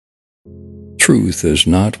Truth is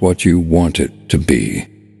not what you want it to be.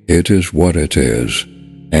 It is what it is,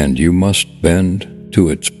 and you must bend to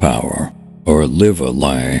its power or live a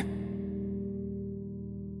lie.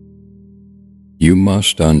 You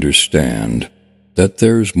must understand that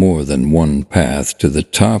there's more than one path to the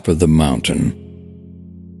top of the mountain.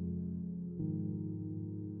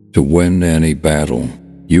 To win any battle,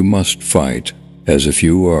 you must fight as if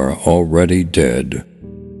you are already dead.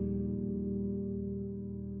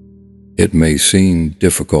 It may seem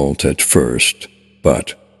difficult at first,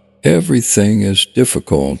 but everything is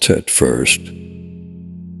difficult at first.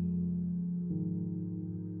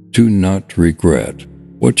 Do not regret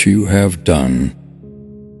what you have done.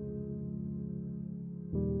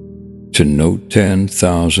 To know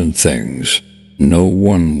 10,000 things, know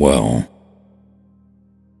one well.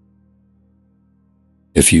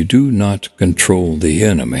 If you do not control the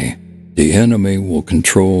enemy will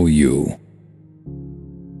control you.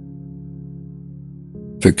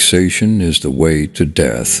 Fixation is the way to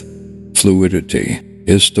death. Fluidity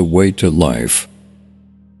is the way to life.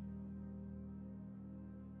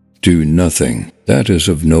 Do nothing that is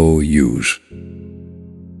of no use.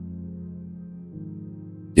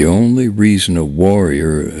 The only reason a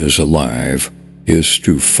warrior is alive is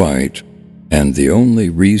to fight, and the only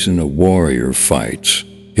reason a warrior fights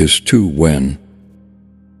is to win.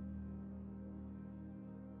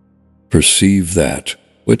 Perceive that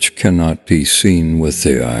which cannot be seen with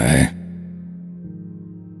the eye.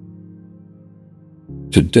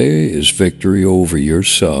 Today is victory over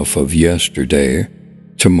yourself of yesterday.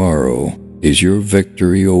 Tomorrow is your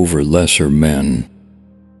victory over lesser men.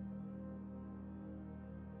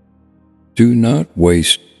 Do not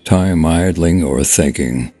waste time idling or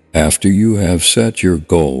thinking after you have set your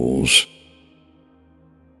goals.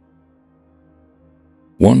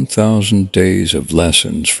 1,000 days of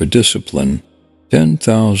lessons for discipline,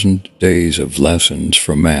 10,000 days of lessons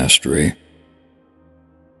for mastery.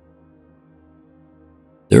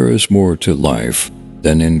 There is more to life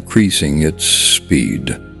than increasing its speed.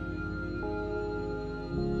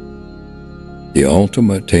 The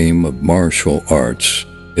ultimate aim of martial arts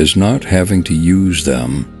is not having to use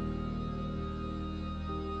them.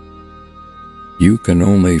 You can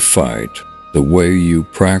only fight the way you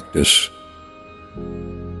practice.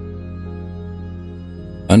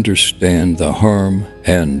 Understand the harm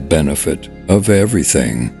and benefit of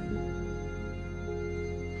everything.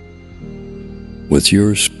 With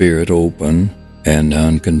your spirit open and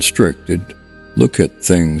unconstricted, look at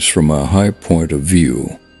things from a high point of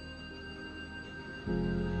view.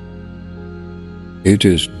 It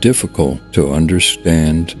is difficult to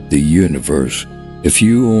understand the universe if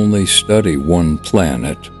you only study one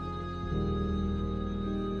planet.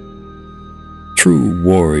 True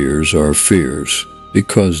warriors are fierce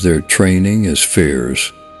because their training is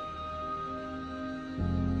fierce.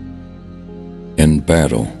 In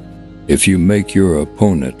battle, if you make your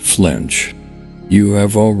opponent flinch, you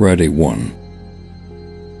have already won.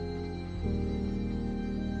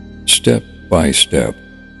 Step by step,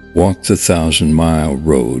 walk the 1,000-mile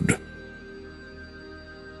road.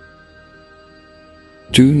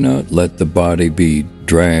 Do not let the body be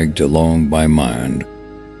dragged along by mind,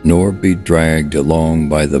 nor be dragged along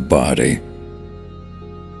by the body.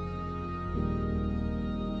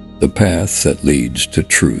 The path that leads to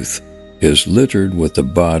truth is littered with the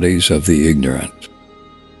bodies of the ignorant.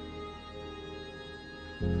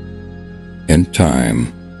 In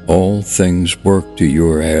time, all things work to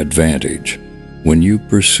your advantage when you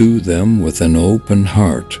pursue them with an open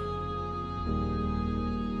heart.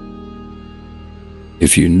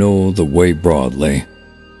 If you know the way broadly,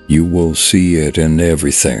 you will see it in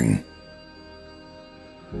everything.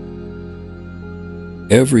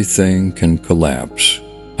 Everything can collapse.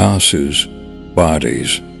 Houses,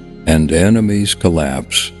 bodies, and enemies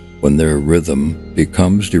collapse when their rhythm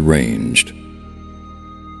becomes deranged.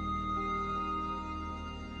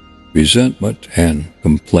 Resentment and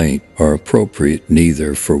complaint are appropriate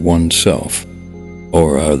neither for oneself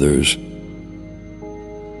or others.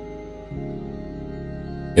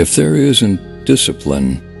 If there isn't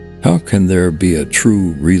discipline, how can there be a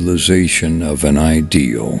true realization of an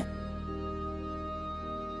ideal?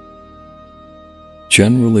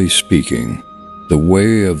 Generally speaking, the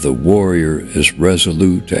way of the warrior is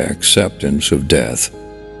resolute acceptance of death.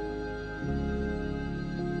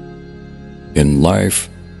 In life,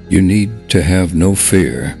 you need to have no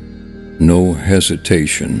fear, no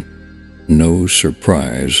hesitation, no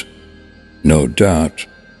surprise, no doubt.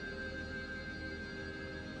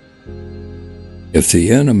 If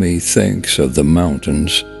the enemy thinks of the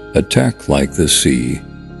mountains, attack like the sea,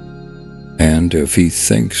 and if he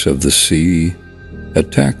thinks of the sea,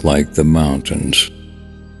 attack like the mountains.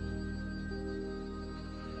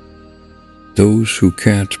 Those who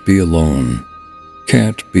can't be alone,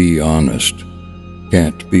 can't be honest,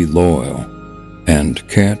 can't be loyal, and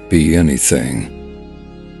can't be anything.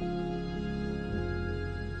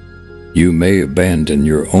 You may abandon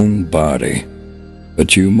your own body,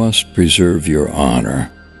 but you must preserve your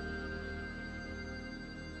honor.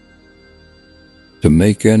 To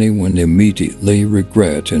make anyone immediately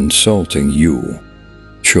regret insulting you,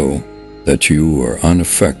 show that you are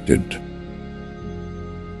unaffected.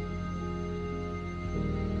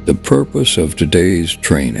 The purpose of today's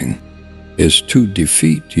training is to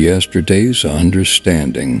defeat yesterday's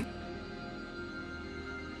understanding.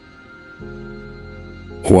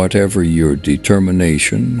 Whatever your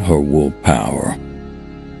determination or willpower,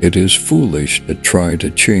 it is foolish to try to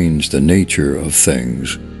change the nature of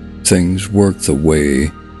things. Things work the way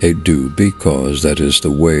they do because that is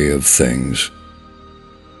the way of things.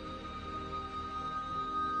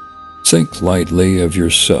 Think lightly of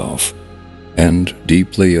yourself and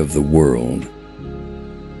deeply of the world.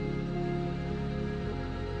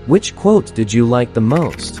 Which quote did you like the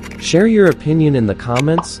most? Share your opinion in the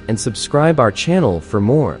comments and subscribe our channel for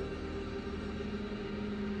more.